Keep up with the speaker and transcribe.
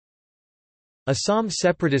Assam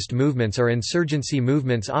separatist movements are insurgency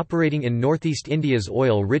movements operating in northeast India's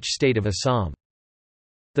oil-rich state of Assam.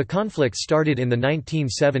 The conflict started in the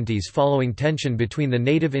 1970s following tension between the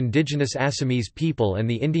native indigenous Assamese people and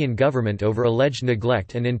the Indian government over alleged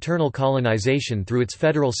neglect and internal colonization through its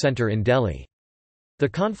federal centre in Delhi. The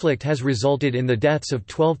conflict has resulted in the deaths of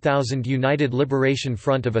 12,000 United Liberation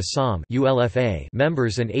Front of Assam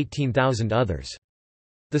members and 18,000 others.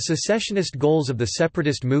 The secessionist goals of the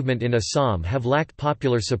separatist movement in Assam have lacked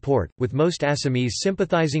popular support, with most Assamese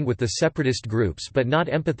sympathizing with the separatist groups but not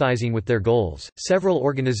empathizing with their goals. Several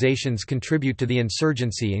organizations contribute to the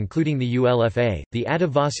insurgency, including the ULFA, the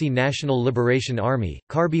Adivasi National Liberation Army,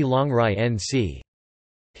 Karbi Longrai NC.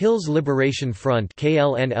 Hills Liberation Front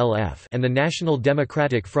 (KLNLF) and the National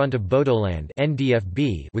Democratic Front of Bodoland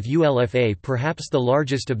 (NDFB), with ULFA perhaps the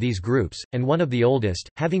largest of these groups and one of the oldest,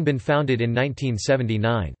 having been founded in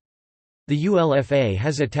 1979. The ULFA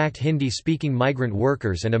has attacked Hindi-speaking migrant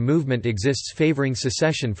workers, and a movement exists favoring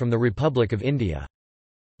secession from the Republic of India.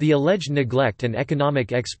 The alleged neglect and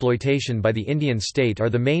economic exploitation by the Indian state are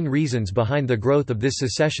the main reasons behind the growth of this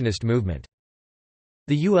secessionist movement.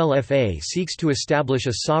 The ULFA seeks to establish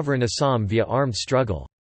a sovereign Assam via armed struggle.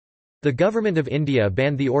 The Government of India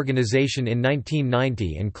banned the organization in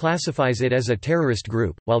 1990 and classifies it as a terrorist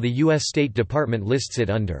group, while the U.S. State Department lists it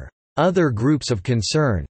under "other groups of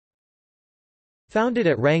concern." Founded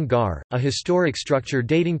at Rangar, a historic structure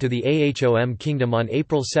dating to the Ahom Kingdom on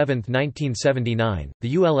April 7, 1979,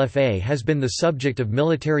 the ULFA has been the subject of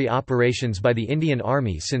military operations by the Indian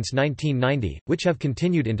Army since 1990, which have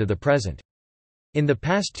continued into the present. In the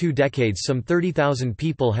past 2 decades, some 30,000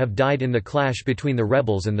 people have died in the clash between the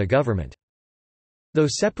rebels and the government. Though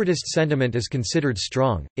separatist sentiment is considered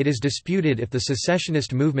strong, it is disputed if the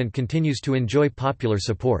secessionist movement continues to enjoy popular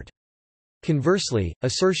support. Conversely,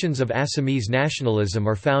 assertions of Assamese nationalism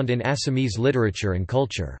are found in Assamese literature and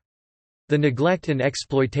culture. The neglect and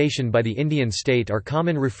exploitation by the Indian state are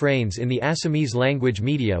common refrains in the Assamese language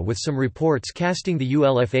media, with some reports casting the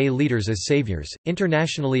ULFA leaders as saviors.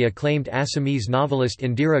 Internationally acclaimed Assamese novelist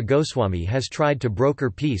Indira Goswami has tried to broker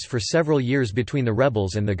peace for several years between the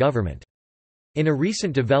rebels and the government. In a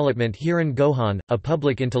recent development, Hiran Gohan, a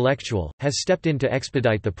public intellectual, has stepped in to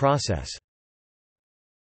expedite the process.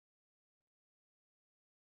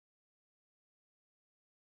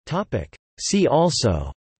 See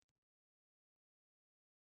also: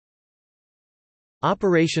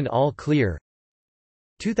 Operation All Clear,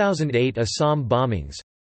 2008 Assam bombings,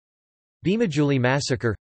 Bhimajuli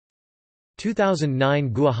massacre,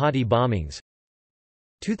 2009 Guwahati bombings,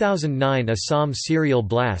 2009 Assam serial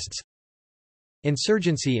blasts,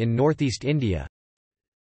 Insurgency in northeast India,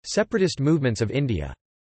 Separatist movements of India.